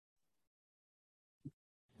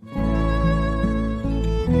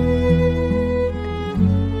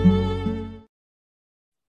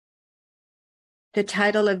The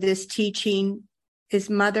title of this teaching is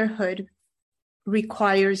Motherhood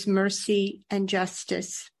Requires Mercy and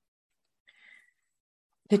Justice.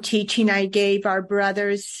 The teaching I gave our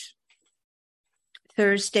brothers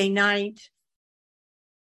Thursday night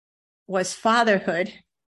was Fatherhood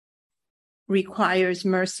Requires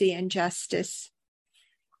Mercy and Justice.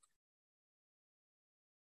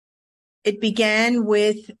 It began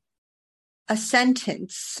with a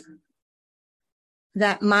sentence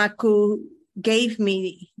that Maku gave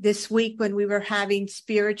me this week when we were having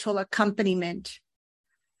spiritual accompaniment.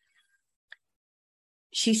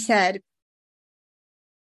 She said,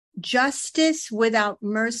 "Justice without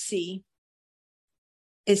mercy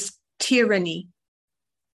is tyranny."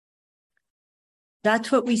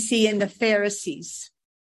 That's what we see in the Pharisees.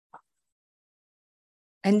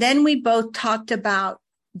 And then we both talked about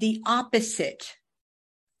the opposite.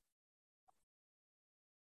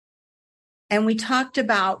 And we talked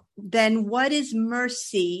about then what is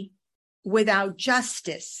mercy without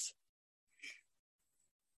justice?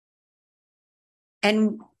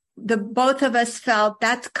 And both of us felt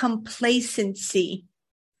that's complacency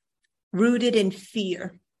rooted in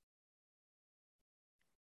fear.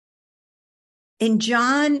 In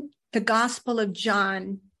John, the Gospel of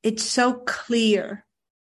John, it's so clear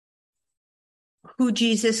who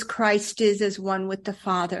Jesus Christ is as one with the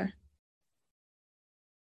Father.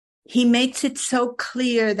 He makes it so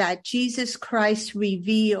clear that Jesus Christ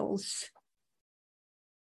reveals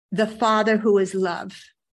the Father who is love.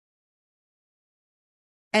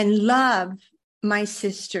 And love, my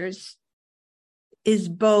sisters, is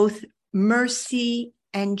both mercy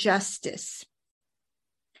and justice.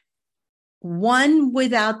 One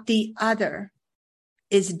without the other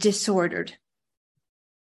is disordered.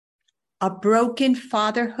 A broken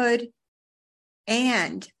fatherhood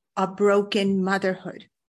and a broken motherhood.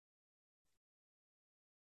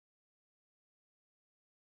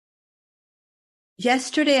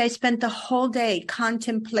 Yesterday, I spent the whole day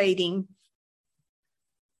contemplating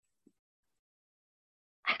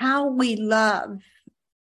how we love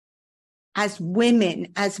as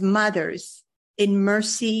women, as mothers, in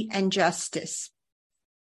mercy and justice.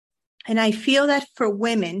 And I feel that for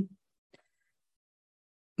women,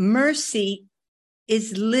 mercy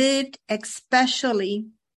is lived especially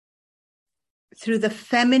through the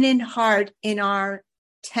feminine heart in our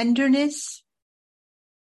tenderness,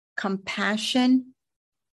 compassion,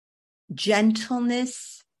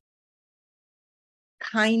 gentleness,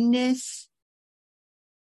 kindness,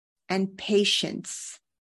 and patience.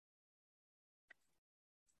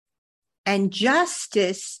 And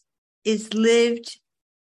justice is lived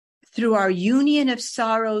through our union of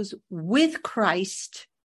sorrows with Christ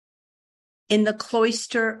in the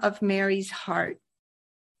cloister of Mary's heart.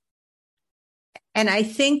 And I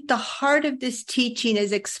think the heart of this teaching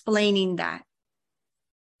is explaining that.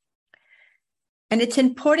 And it's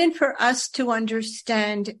important for us to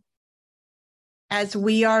understand, as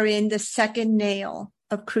we are in the second nail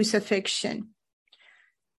of crucifixion,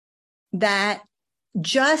 that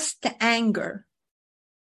just anger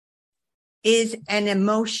is an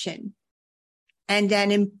emotion and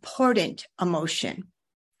an important emotion.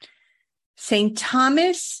 St.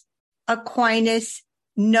 Thomas Aquinas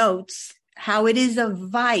notes how it is a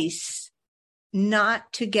vice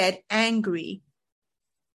not to get angry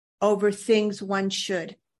over things one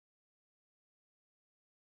should.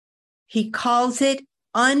 He calls it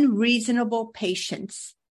unreasonable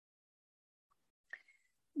patience.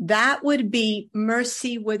 That would be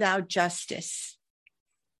mercy without justice,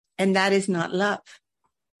 and that is not love.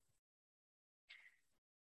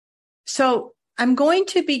 So I'm going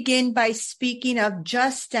to begin by speaking of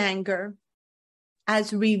just anger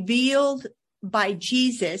as revealed by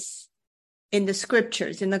Jesus in the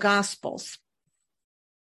scriptures, in the Gospels.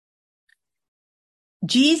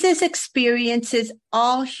 Jesus experiences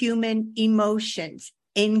all human emotions,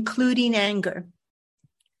 including anger.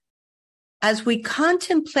 As we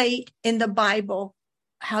contemplate in the Bible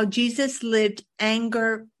how Jesus lived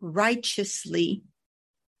anger righteously,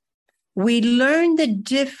 we learn the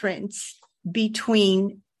difference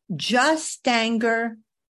between just anger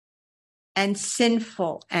and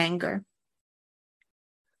sinful anger.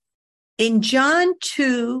 In John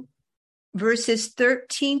 2, verses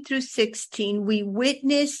 13 through 16, we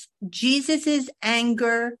witness Jesus's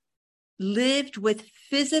anger lived with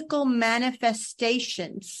physical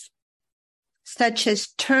manifestations, such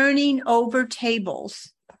as turning over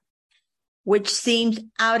tables, which seems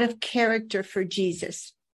out of character for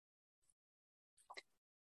Jesus.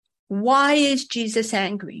 Why is Jesus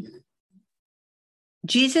angry?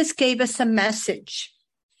 Jesus gave us a message.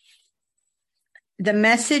 The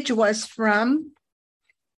message was from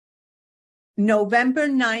November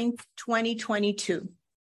 9th, 2022.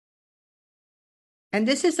 And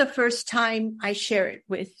this is the first time I share it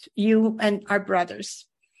with you and our brothers.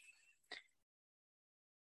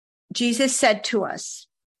 Jesus said to us,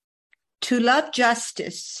 to love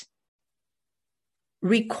justice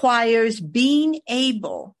requires being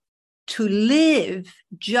able to live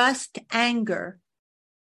just anger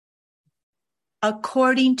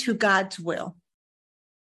according to God's will.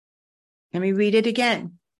 Let me read it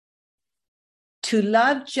again. To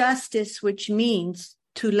love justice, which means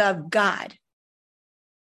to love God.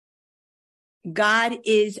 God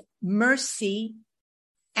is mercy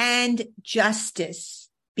and justice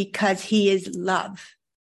because he is love.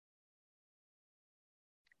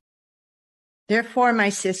 Therefore, my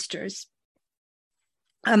sisters,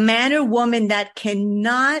 a man or woman that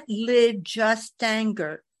cannot live just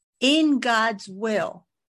anger in God's will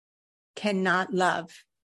cannot love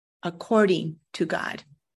according to God.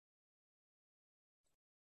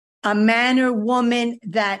 A man or woman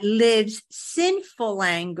that lives sinful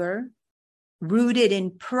anger, rooted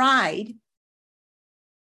in pride,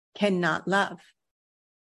 cannot love.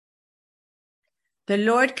 The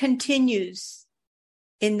Lord continues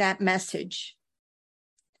in that message.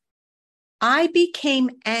 I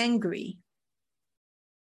became angry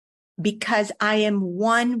because I am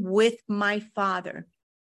one with my Father.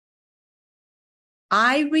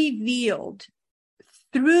 I revealed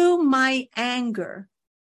through my anger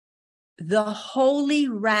the holy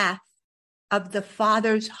wrath of the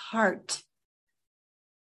Father's heart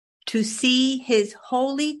to see his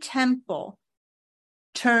holy temple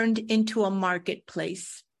turned into a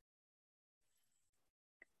marketplace.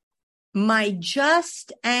 My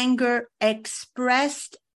just anger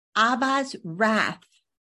expressed Abba's wrath.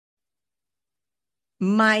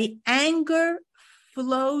 My anger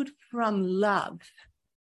flowed from love.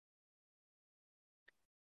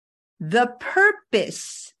 The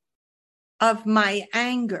purpose of my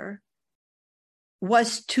anger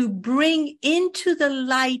was to bring into the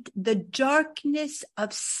light the darkness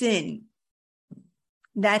of sin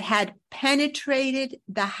that had penetrated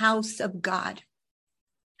the house of God,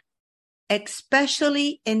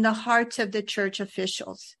 especially in the hearts of the church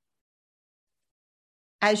officials.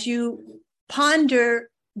 As you ponder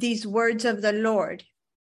these words of the Lord,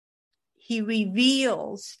 he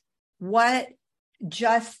reveals what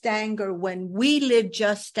just anger, when we live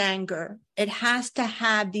just anger, it has to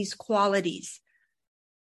have these qualities.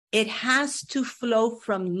 It has to flow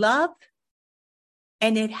from love,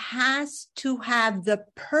 and it has to have the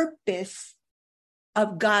purpose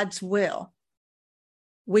of God's will,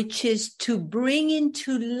 which is to bring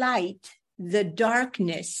into light the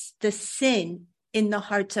darkness, the sin in the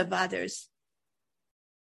hearts of others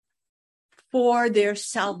for their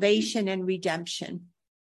salvation and redemption.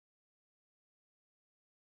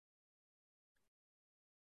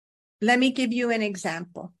 Let me give you an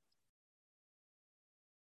example.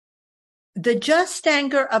 The just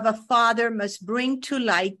anger of a father must bring to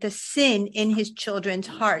light the sin in his children's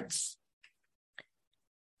hearts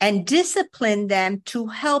and discipline them to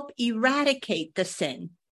help eradicate the sin.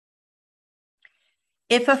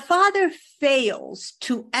 If a father fails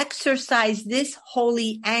to exercise this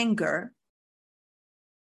holy anger,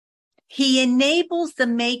 he enables the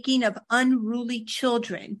making of unruly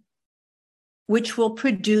children, which will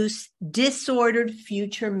produce disordered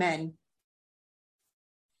future men.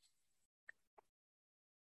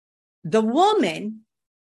 The woman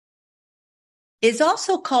is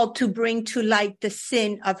also called to bring to light the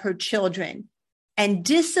sin of her children and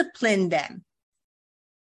discipline them.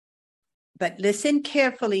 But listen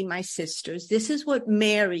carefully, my sisters. This is what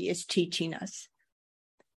Mary is teaching us.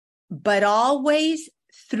 But always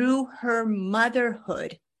through her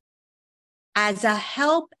motherhood, as a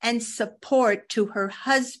help and support to her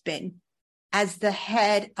husband as the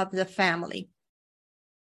head of the family.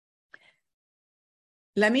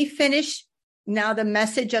 Let me finish now the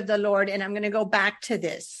message of the Lord, and I'm going to go back to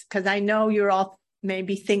this because I know you're all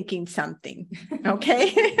maybe thinking something,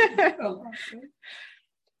 okay?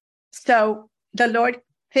 So the Lord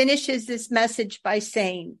finishes this message by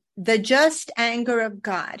saying, the just anger of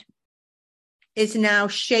God is now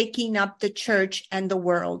shaking up the church and the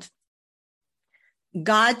world.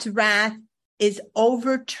 God's wrath is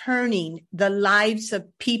overturning the lives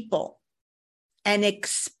of people and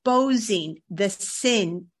exposing the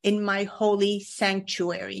sin in my holy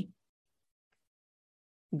sanctuary.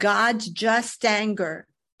 God's just anger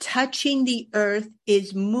touching the earth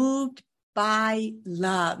is moved by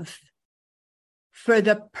love for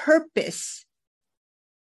the purpose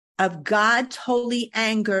of God's holy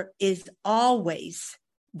anger is always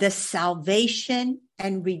the salvation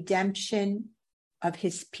and redemption of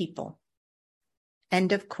his people.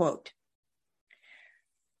 End of quote.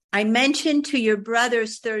 I mentioned to your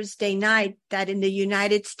brothers Thursday night that in the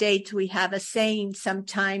United States, we have a saying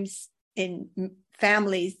sometimes in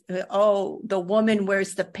families, oh, the woman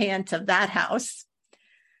wears the pants of that house,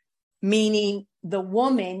 meaning the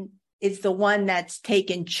woman is the one that's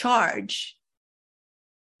taken charge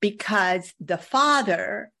because the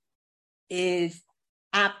father is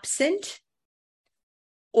absent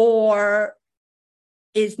or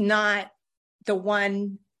is not the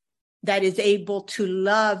one that is able to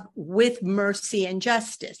love with mercy and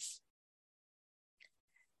justice.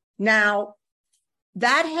 Now,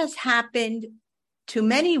 that has happened to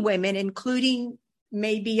many women, including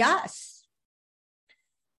maybe us.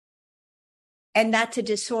 And that's a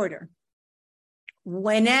disorder.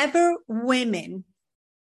 Whenever women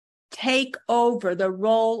take over the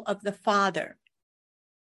role of the father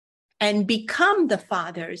and become the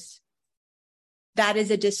fathers, that is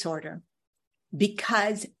a disorder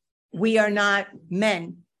because we are not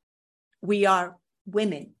men, we are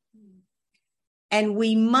women. And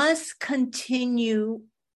we must continue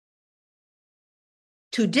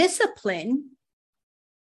to discipline,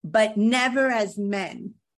 but never as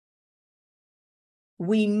men.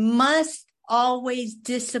 We must always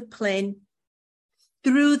discipline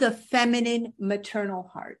through the feminine maternal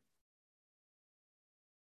heart.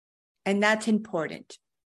 And that's important.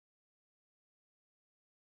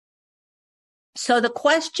 So the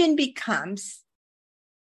question becomes,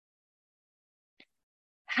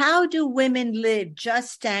 how do women live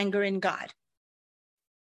just anger in God?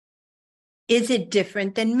 Is it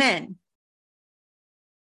different than men?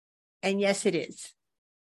 And yes, it is.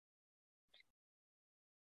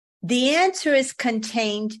 The answer is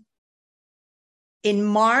contained in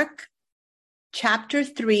Mark chapter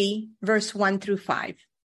 3, verse 1 through 5,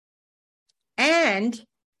 and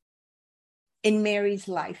in Mary's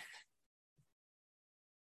life.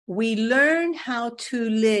 We learn how to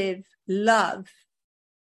live love,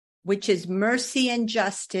 which is mercy and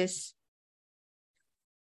justice,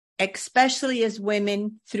 especially as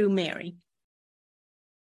women through Mary.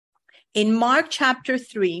 In Mark chapter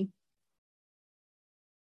 3,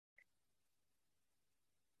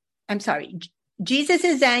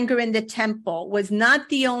 Jesus' anger in the temple was not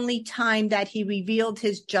the only time that he revealed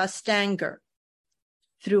his just anger.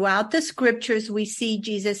 Throughout the scriptures, we see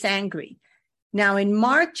Jesus angry. Now, in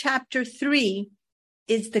Mark chapter 3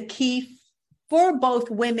 is the key for both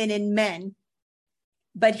women and men.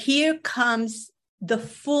 But here comes the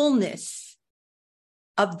fullness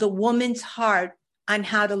of the woman's heart on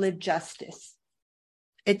how to live justice.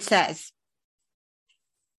 It says,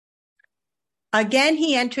 again,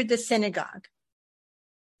 he entered the synagogue.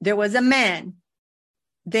 There was a man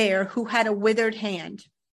there who had a withered hand.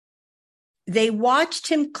 They watched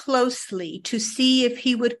him closely to see if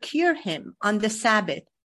he would cure him on the Sabbath,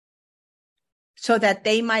 so that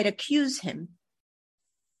they might accuse him.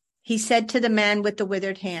 He said to the man with the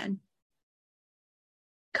withered hand,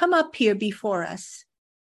 "Come up here before us."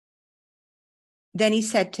 Then he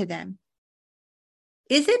said to them,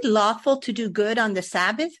 "Is it lawful to do good on the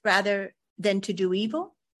Sabbath rather than to do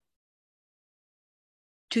evil?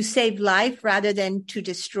 To save life rather than to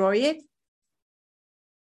destroy it?"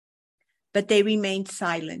 But they remained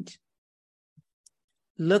silent,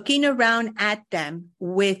 looking around at them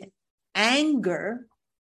with anger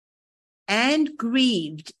and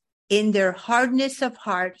grieved in their hardness of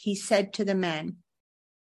heart. He said to the man,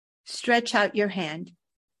 "Stretch out your hand."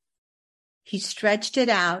 He stretched it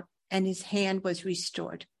out, and his hand was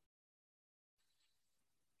restored.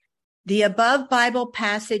 The above Bible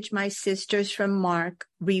passage, my sisters, from Mark,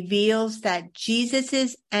 reveals that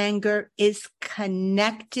Jesus' anger is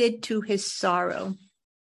connected to his sorrow.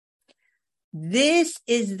 This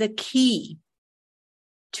is the key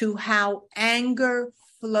to how anger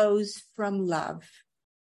flows from love.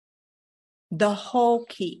 The whole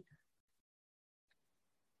key.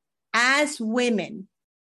 As women,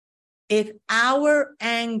 if our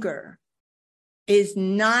anger is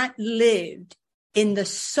not lived in the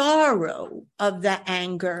sorrow of the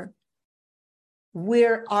anger,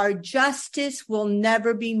 where our justice will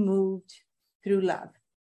never be moved through love.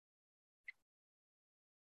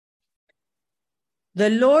 The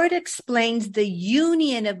Lord explains the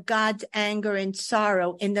union of God's anger and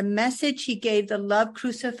sorrow in the message he gave the Love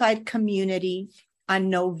Crucified community on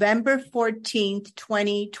November 14th,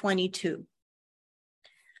 2022.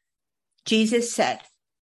 Jesus said,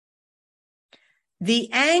 "The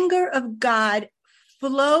anger of God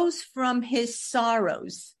flows from his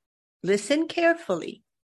sorrows." Listen carefully.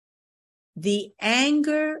 The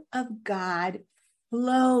anger of God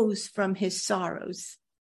flows from his sorrows.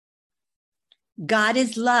 God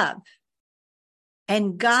is love,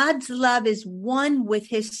 And God's love is one with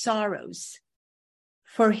his sorrows,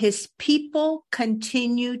 for his people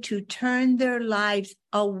continue to turn their lives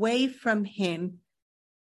away from him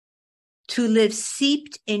to live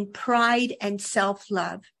steeped in pride and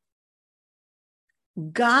self-love.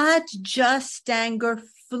 God's just anger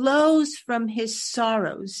flows from his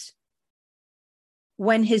sorrows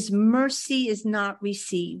when his mercy is not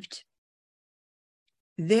received.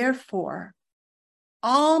 Therefore,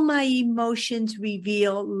 all my emotions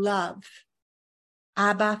reveal love.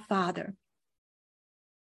 Abba, Father.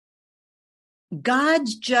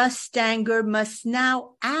 God's just anger must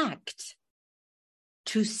now act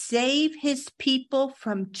to save his people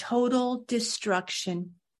from total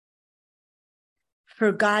destruction.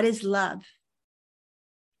 For God is love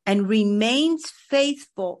and remains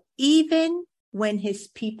faithful even when his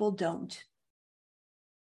people don't.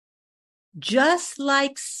 Just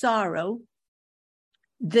like sorrow,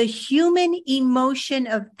 the human emotion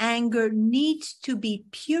of anger needs to be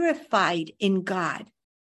purified in God,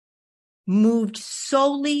 moved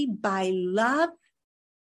solely by love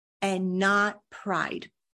and not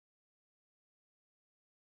pride.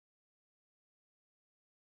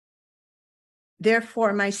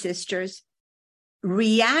 Therefore, my sisters,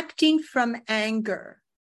 reacting from anger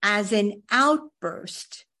as an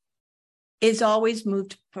outburst is always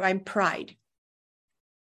moved by pride.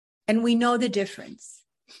 And we know the difference.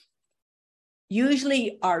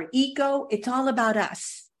 Usually our ego, it's all about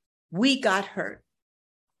us. We got hurt.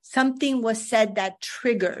 Something was said that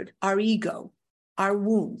triggered our ego, our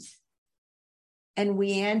wounds. And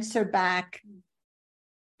we answer back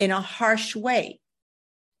in a harsh way,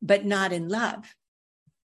 but not in love,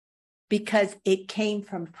 because it came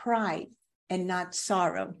from pride and not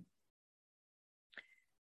sorrow.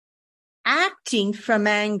 Acting from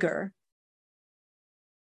anger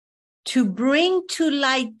to bring to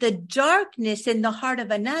light the darkness in the heart of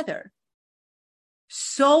another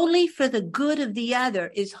solely for the good of the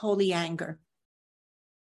other is holy anger.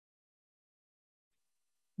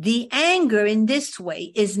 The anger in this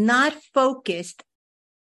way is not focused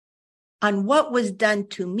on what was done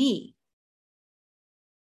to me,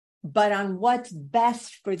 but on what's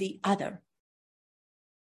best for the other.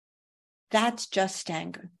 That's just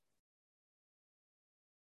anger.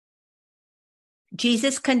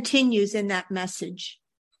 Jesus continues in that message.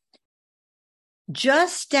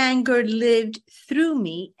 Just anger lived through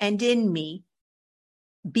me and in me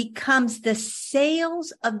becomes the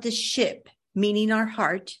sails of the ship, meaning our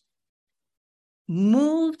heart,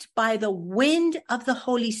 moved by the wind of the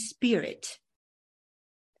Holy Spirit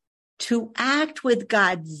to act with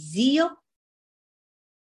God's zeal,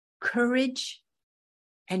 courage,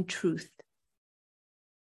 and truth.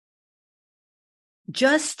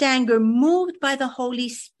 Just anger moved by the Holy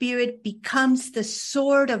Spirit becomes the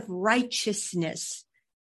sword of righteousness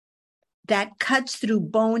that cuts through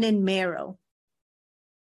bone and marrow,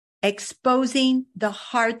 exposing the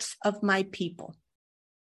hearts of my people.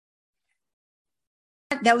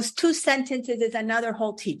 Those two sentences is another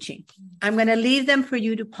whole teaching. I'm going to leave them for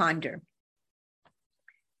you to ponder.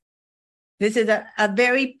 This is a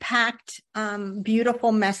very packed,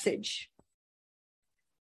 beautiful message.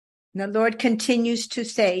 The Lord continues to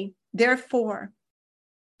say, therefore,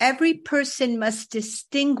 every person must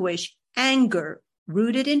distinguish anger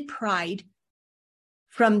rooted in pride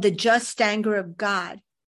from the just anger of God,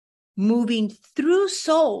 moving through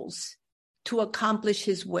souls to accomplish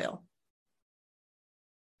his will.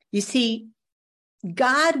 You see,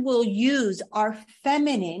 God will use our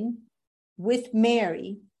feminine with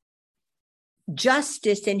Mary,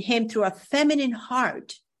 justice in him through a feminine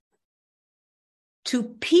heart, to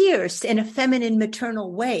pierce in a feminine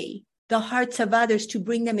maternal way the hearts of others to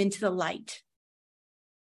bring them into the light.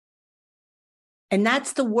 And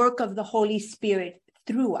that's the work of the Holy Spirit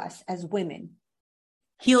through us as women.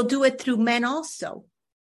 He'll do it through men also,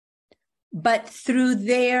 but through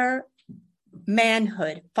their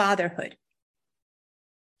manhood, fatherhood.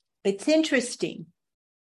 It's interesting.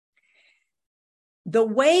 The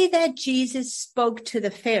way that Jesus spoke to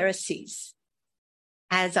the Pharisees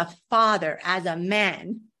as a father, as a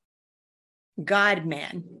man,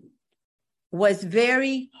 God-man, was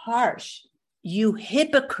very harsh. You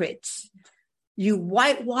hypocrites, you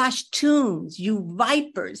whitewashed tombs, you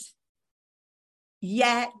vipers.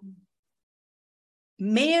 Yet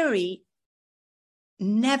Mary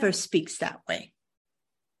never speaks that way.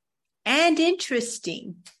 And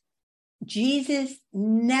interesting, Jesus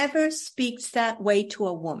never speaks that way to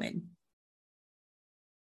a woman.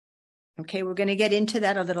 Okay, we're going to get into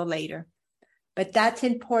that a little later, but that's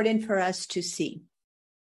important for us to see.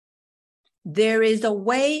 There is a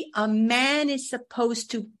way a man is supposed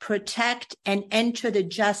to protect and enter the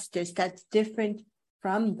justice that's different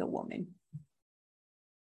from the woman.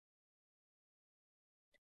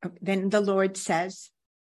 Then the Lord says,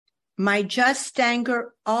 my just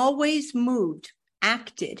anger always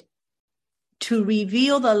acted to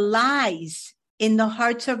reveal the lies in the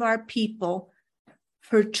hearts of our people,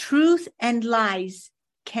 for truth and lies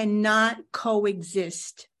cannot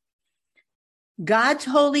coexist. God's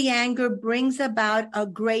holy anger brings about a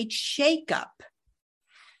great shakeup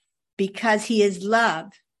because he is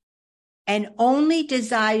love and only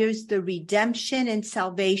desires the redemption and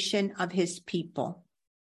salvation of his people.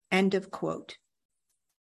 End of quote.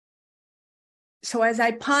 So as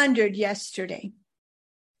I pondered yesterday,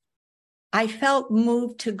 I felt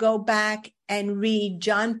moved to go back and read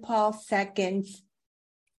John Paul II's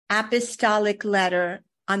apostolic letter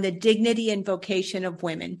on the dignity and vocation of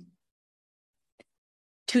women,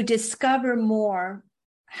 to discover more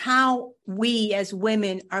how we as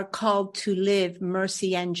women are called to live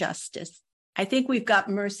mercy and justice. I think we've got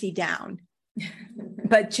mercy down,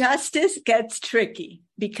 but justice gets tricky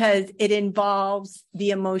because it involves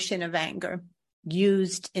the emotion of anger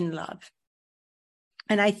used in love.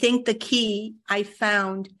 And I think the key I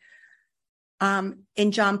found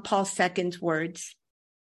in John Paul II's words.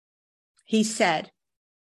 He said,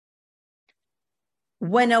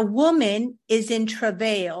 when a woman is in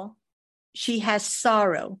travail, she has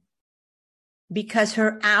sorrow because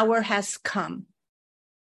her hour has come.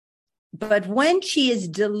 But when she is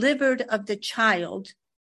delivered of the child,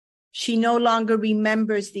 she no longer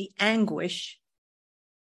remembers the anguish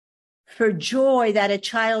for joy that a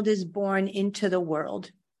child is born into the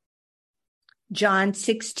world. John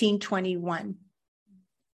 16:21.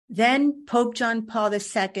 Then Pope John Paul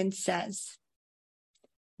II says,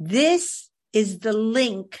 this is the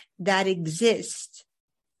link that exists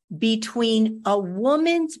between a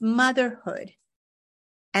woman's motherhood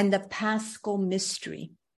and the Paschal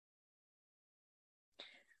mystery.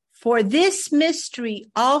 For this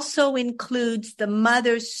mystery also includes the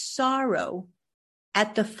mother's sorrow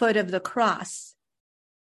at the foot of the cross.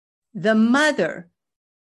 The mother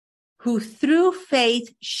who through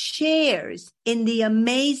faith shares in the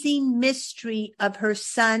amazing mystery of her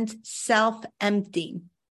son's self-emptying.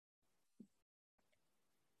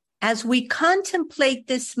 As we contemplate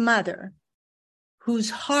this mother, whose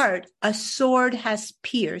heart a sword has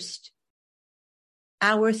pierced,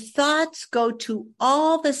 our thoughts go to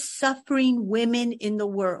all the suffering women in the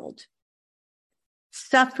world,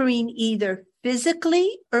 suffering either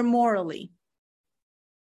physically or morally.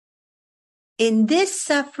 In this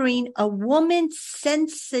suffering, a woman's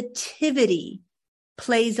sensitivity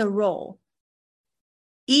plays a role,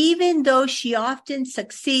 even though she often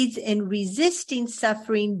succeeds in resisting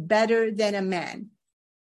suffering better than a man,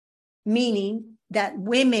 meaning that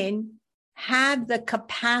women have the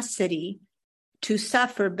capacity to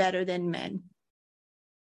suffer better than men.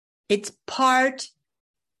 It's part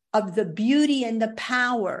of the beauty and the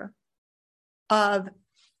power of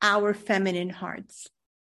our feminine hearts.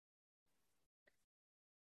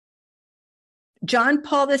 John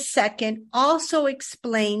Paul II also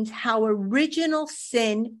explains how original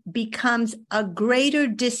sin becomes a greater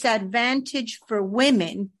disadvantage for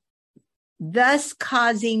women, thus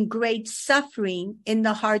causing great suffering in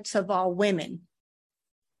the hearts of all women.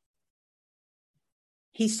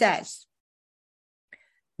 He says,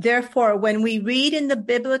 therefore, when we read in the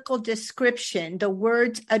biblical description the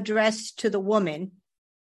words addressed to the woman,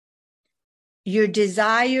 your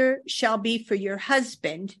desire shall be for your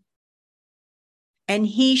husband, and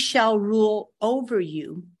he shall rule over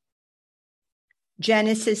you.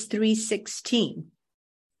 Genesis 3:16.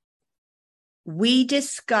 We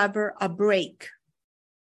discover a break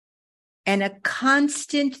and a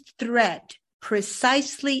constant threat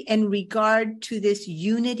precisely in regard to this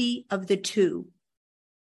unity of the two,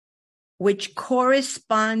 which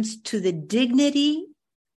corresponds to the dignity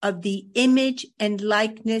of the image and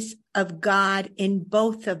likeness of God in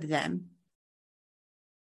both of them.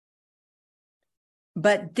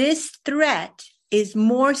 But this threat is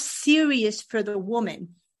more serious for the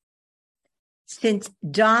woman, since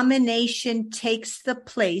domination takes the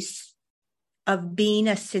place of being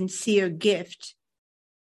a sincere gift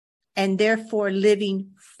and therefore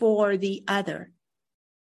living for the other.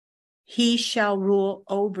 He shall rule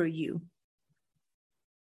over you.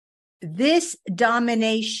 This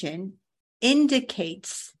domination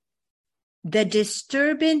indicates the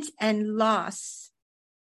disturbance and loss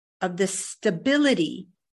of the stability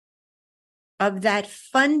of that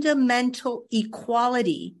fundamental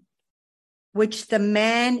equality which the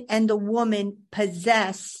man and the woman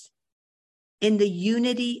possess in the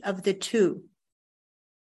unity of the two.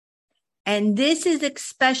 And this is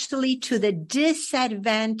especially to the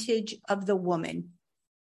disadvantage of the woman.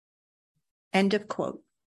 End of quote.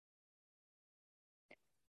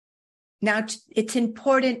 Now, it's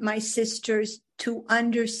important, my sisters, to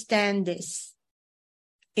understand this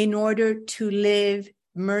in order to live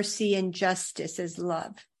mercy and justice as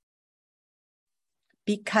love.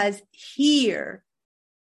 Because here,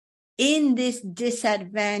 in this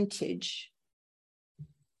disadvantage,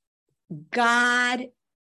 God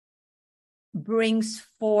brings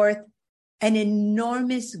forth an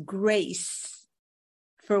enormous grace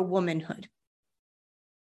for womanhood.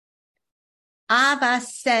 Abba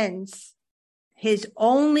sends his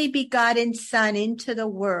only begotten Son into the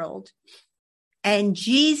world, and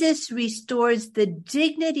Jesus restores the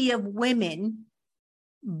dignity of women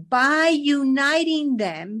by uniting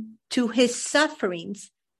them to his sufferings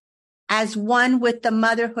as one with the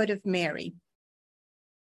motherhood of Mary.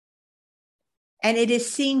 And it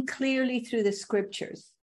is seen clearly through the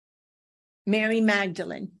scriptures. Mary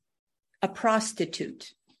Magdalene, a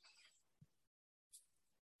prostitute.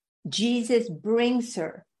 Jesus brings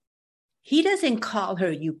her. He doesn't call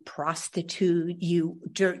her, you prostitute,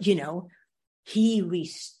 he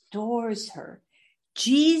restores her.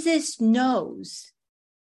 Jesus knows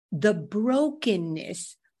the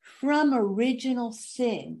brokenness from original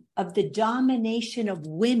sin of the domination of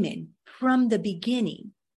women from the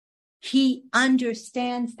beginning. He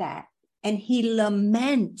understands that and he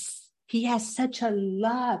laments. He has such a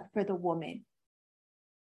love for the woman.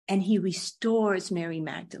 And he restores Mary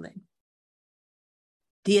Magdalene,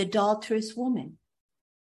 the adulterous woman.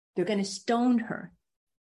 They're going to stone her.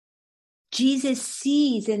 Jesus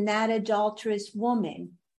sees in that adulterous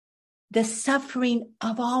woman the suffering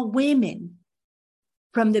of all women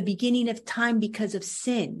from the beginning of time because of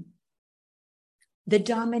sin, the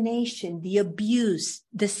domination, the abuse,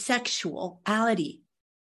 the sexuality,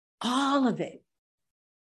 all of it.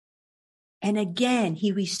 And again,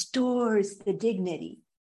 he restores the dignity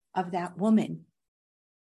of that woman,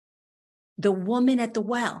 the woman at the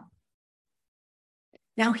well.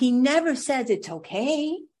 Now, he never says it's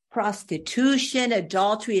okay, prostitution,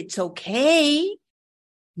 adultery, it's okay.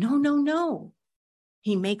 No.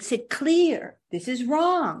 He makes it clear. This is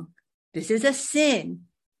wrong. This is a sin.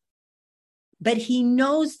 But he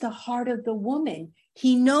knows the heart of the woman.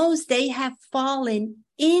 He knows they have fallen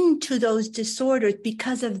into those disorders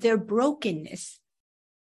because of their brokenness.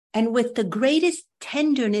 And with the greatest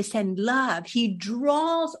tenderness and love, he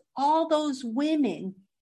draws all those women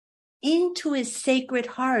into his sacred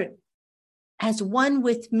heart as one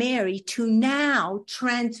with Mary to now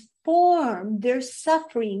transform their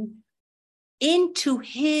suffering into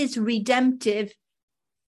his redemptive,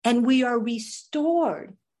 and we are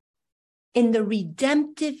restored in the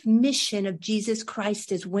redemptive mission of Jesus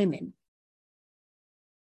Christ as women.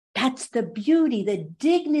 That's the beauty, the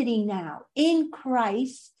dignity now in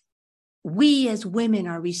Christ. We as women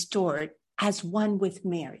are restored as one with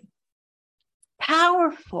Mary.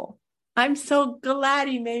 Powerful. I'm so glad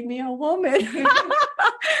he made me a woman.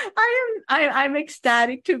 I'm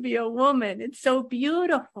ecstatic to be a woman. It's so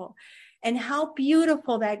beautiful. And how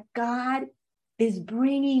beautiful that God is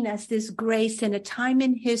bringing us this grace in a time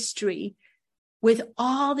in history with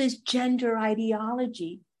all this gender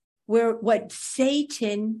ideology, where what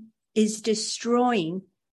Satan is destroying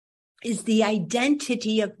is the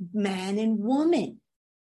identity of man and woman.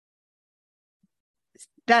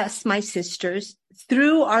 Thus, my sisters,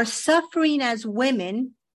 through our suffering as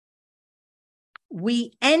women,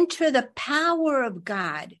 we enter the power of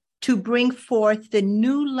God to bring forth the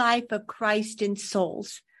new life of Christ in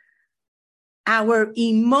souls. Our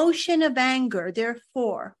emotion of anger,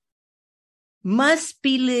 therefore, must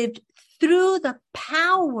be lived through the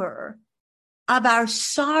power of our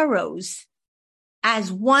sorrows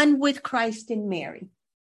as one with Christ and Mary.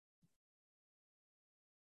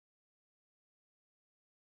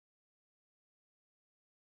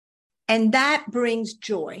 And that brings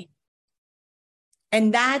joy.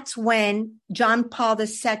 And that's when John Paul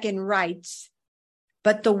II writes,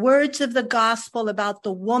 but the words of the gospel about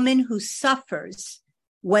the woman who suffers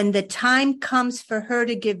when the time comes for her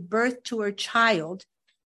to give birth to her child,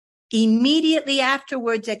 immediately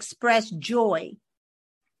afterwards express joy.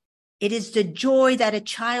 It is the joy that a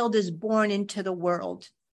child is born into the world.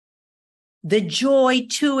 The joy,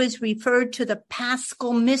 too, is referred to the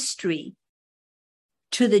Paschal mystery,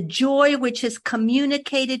 to the joy which is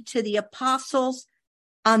communicated to the apostles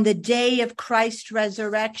on the day of Christ's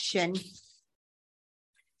resurrection.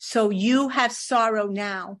 So you have sorrow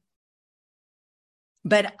now,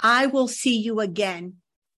 but I will see you again,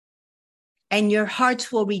 and your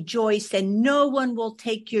hearts will rejoice, and no one will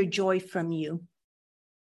take your joy from you.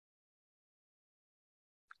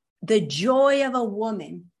 The joy of a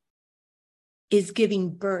woman is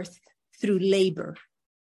giving birth through labor.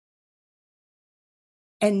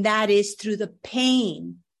 And that is through the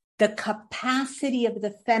pain, the capacity of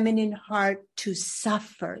the feminine heart to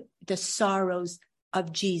suffer the sorrows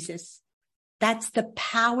of Jesus. That's the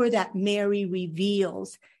power that Mary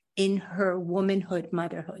reveals in her womanhood,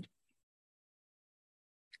 motherhood.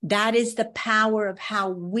 That is the power of how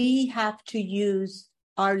we have to use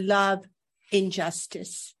our love in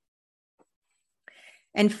justice.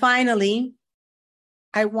 And finally,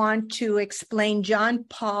 I want to explain John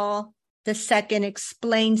Paul II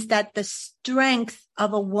explains that the strength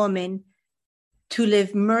of a woman to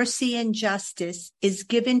live mercy and justice is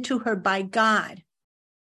given to her by God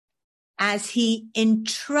as he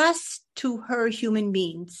entrusts to her human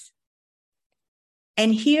beings.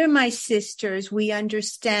 And here, my sisters, we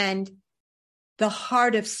understand the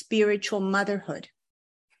heart of spiritual motherhood.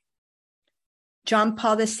 John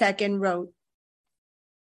Paul II wrote,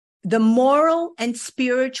 "The moral and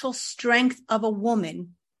spiritual strength of a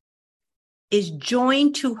woman is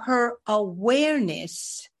joined to her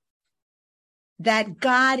awareness that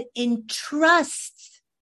God entrusts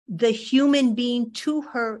the human being to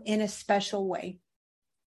her in a special way.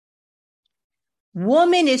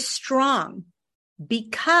 Woman is strong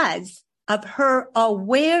because of her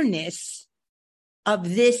awareness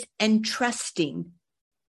of this entrusting.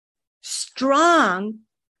 Strong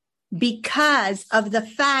because of the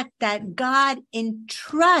fact that God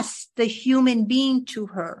entrusts the human being to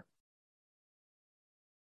her.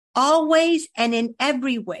 Always and in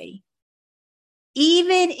every way,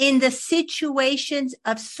 even in the situations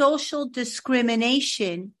of social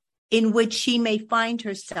discrimination in which she may find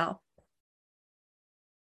herself.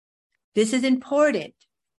 This is important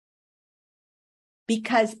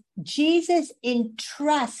because Jesus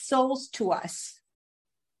entrusts souls to us.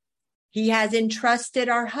 He has entrusted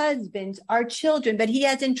our husbands, our children, but he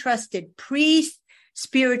has entrusted priests,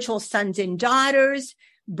 spiritual sons and daughters,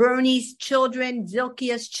 Bernie's children,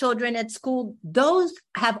 Zilkia's children at school. Those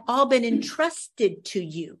have all been entrusted to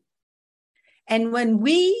you. And when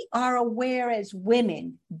we are aware as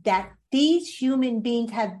women that these human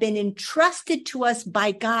beings have been entrusted to us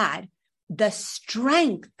by God, the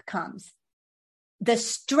strength comes, the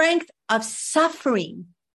strength of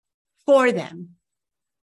suffering for them.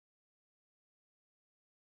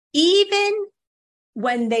 Even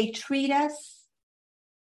when they treat us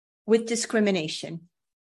with discrimination.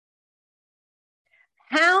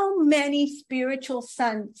 How many spiritual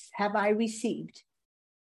sons have I received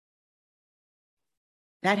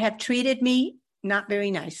that have treated me not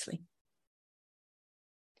very nicely?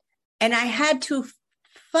 And I had to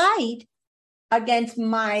fight against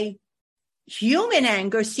my human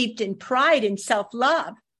anger seeped in pride and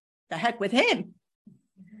self-love. The heck with him.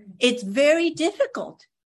 It's very difficult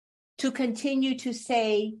to continue to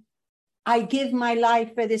say, I give my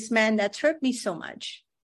life for this man that's hurt me so much.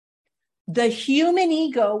 The human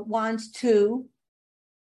ego wants to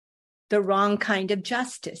the wrong kind of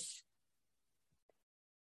justice.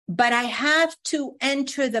 But I have to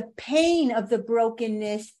enter the pain of the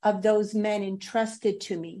brokenness of those men entrusted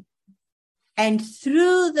to me. And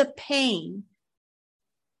through the pain,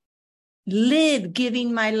 live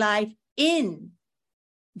giving my life in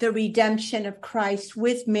the redemption of Christ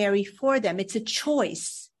with Mary for them. It's a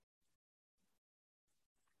choice.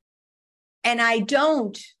 And I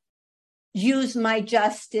don't use my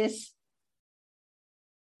justice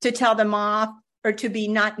to tell them off or to be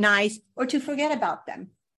not nice or to forget about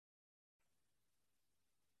them.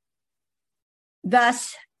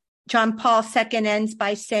 Thus, John Paul II ends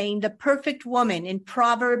by saying the perfect woman in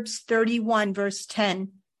Proverbs 31 verse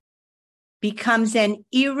 10 becomes an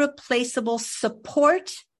irreplaceable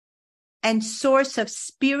support and source of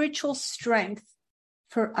spiritual strength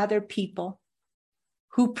for other people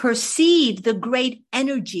who perceive the great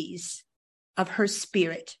energies of her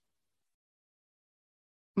spirit.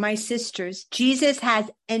 My sisters, Jesus has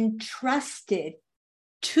entrusted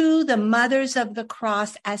to the mothers of the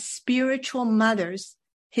cross as spiritual mothers,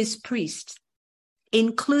 his priests,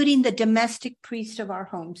 including the domestic priest of our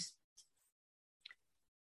homes.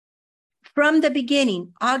 From the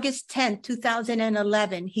beginning, August 10th,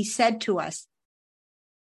 2011, he said to us,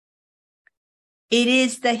 it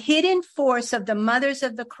is the hidden force of the mothers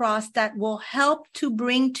of the cross that will help to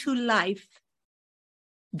bring to life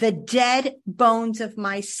the dead bones of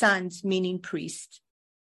my sons, meaning priests.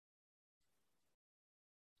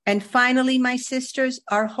 And finally, my sisters,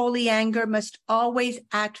 our holy anger must always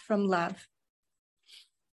act from love.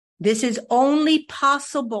 This is only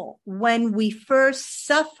possible when we first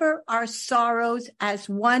suffer our sorrows as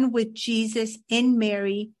one with Jesus in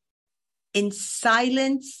Mary, in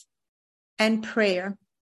silence and prayer,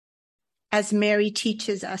 as Mary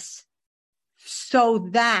teaches us, so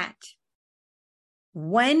that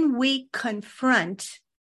when we confront,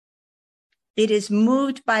 it is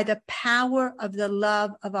moved by the power of the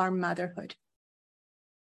love of our motherhood.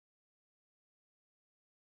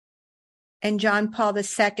 And John Paul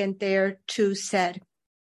II there too said,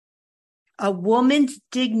 a woman's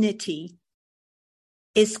dignity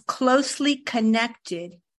is closely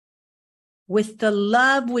connected with the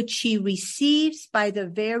love which she receives by the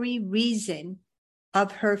very reason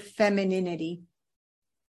of her femininity.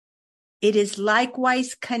 It is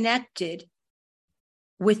likewise connected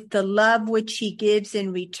with the love which she gives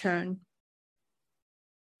in return.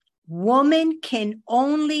 Woman can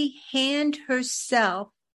only hand herself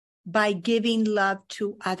by giving love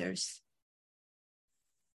to others.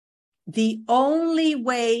 The only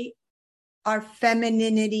way our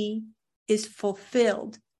femininity is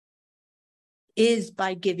fulfilled is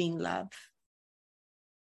by giving love.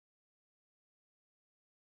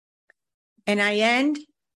 And I end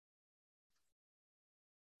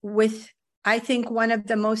with, I think, one of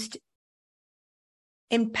the most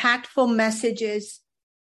impactful messages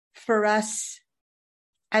for us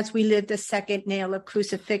as we live the second nail of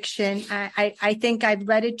crucifixion. I think I've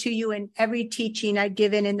read it to you in every teaching I've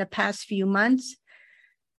given in the past few months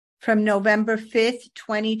from November 5th,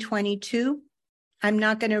 2022. I'm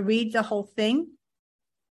not going to read the whole thing.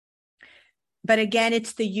 But again,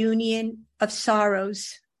 it's the union of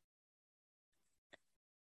sorrows.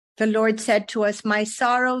 The Lord said to us, my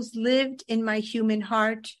sorrows lived in my human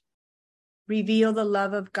heart reveal the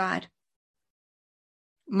love of God.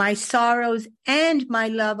 My sorrows and my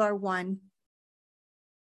love are one.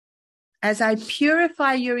 As I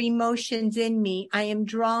purify your emotions in me, I am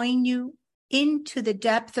drawing you into the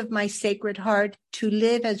depth of my sacred heart to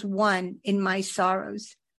live as one in my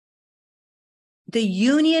sorrows. The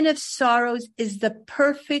union of sorrows is the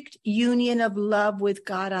perfect union of love with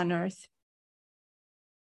God on earth.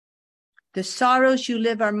 The sorrows you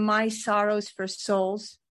live are my sorrows for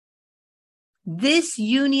souls. This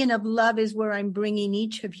union of love is where I'm bringing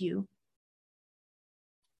each of you.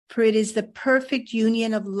 For it is the perfect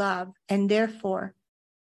union of love, and therefore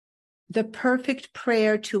the perfect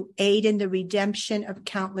prayer to aid in the redemption of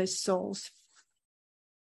countless souls.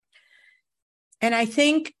 And I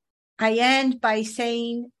think I end by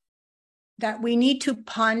saying that we need to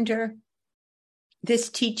ponder this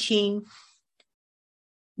teaching,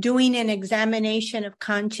 doing an examination of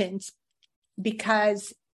conscience,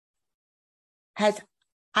 because as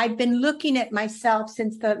I've been looking at myself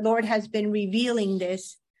since the Lord has been revealing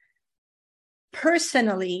this,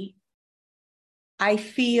 personally, I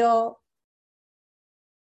feel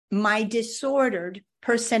my disordered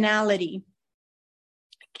personality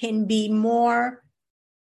can be more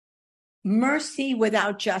mercy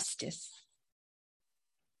without justice.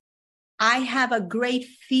 I have a great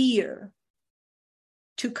fear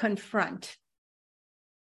to confront.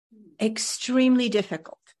 Extremely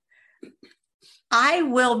difficult. I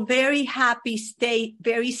will very happy stay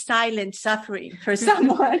very silent suffering for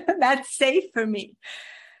someone. That's safe for me.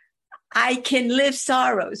 I can live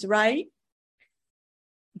sorrows, right?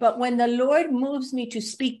 But when the Lord moves me to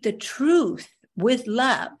speak the truth with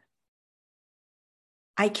love,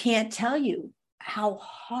 I can't tell you how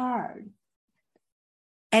hard.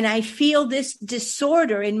 And I feel this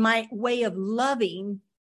disorder in my way of loving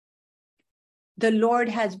the Lord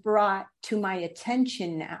has brought to my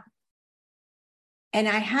attention now. And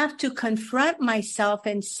I have to confront myself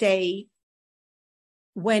and say,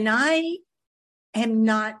 when I am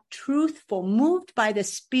not truthful, moved by the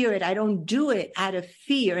Spirit, I don't do it out of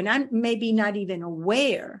fear, and I'm maybe not even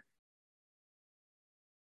aware.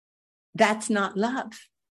 That's not love.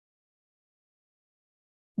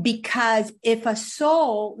 Because if a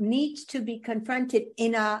soul needs to be confronted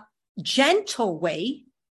in a gentle way,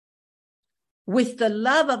 with the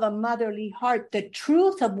love of a motherly heart, the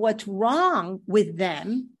truth of what's wrong with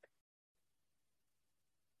them,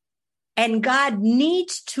 and God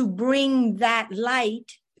needs to bring that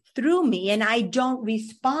light through me, and I don't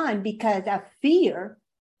respond because of fear,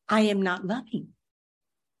 I am not loving.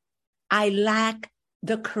 I lack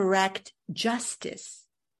the correct justice.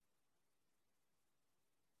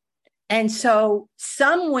 And so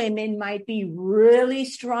some women might be really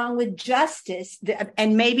strong with justice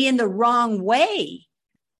and maybe in the wrong way.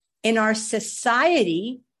 In our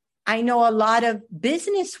society, I know a lot of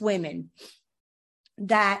business women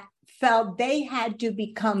that felt they had to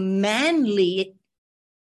become manly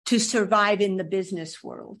to survive in the business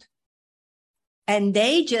world. and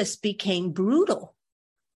they just became brutal.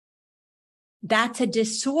 That's a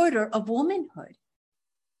disorder of womanhood.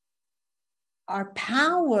 Our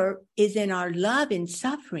power is in our love in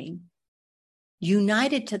suffering,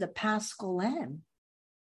 united to the Paschal Lamb.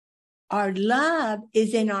 Our love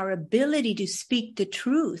is in our ability to speak the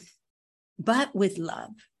truth, but with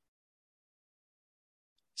love.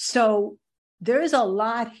 So there's a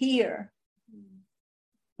lot here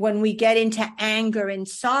when we get into anger and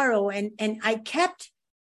sorrow. And I kept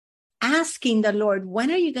asking the Lord, when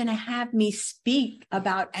are you going to have me speak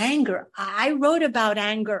about anger? I wrote about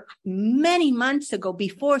anger many months ago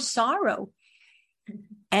before sorrow.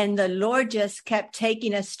 And the Lord just kept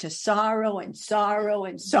taking us to sorrow and sorrow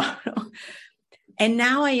and sorrow. And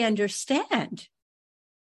now I understand.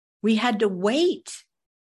 We had to wait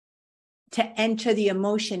to enter the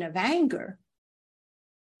emotion of anger.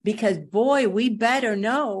 Because boy, we better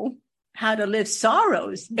know how to live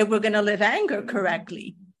sorrows if we're going to live anger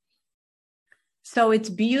correctly. So it's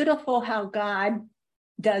beautiful how God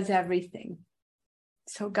does everything.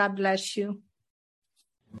 So God bless you.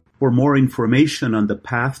 For more information on the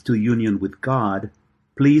path to union with God,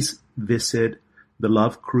 please visit the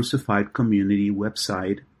Love Crucified community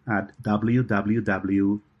website at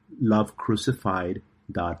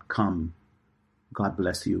www.lovecrucified.com. God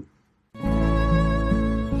bless you.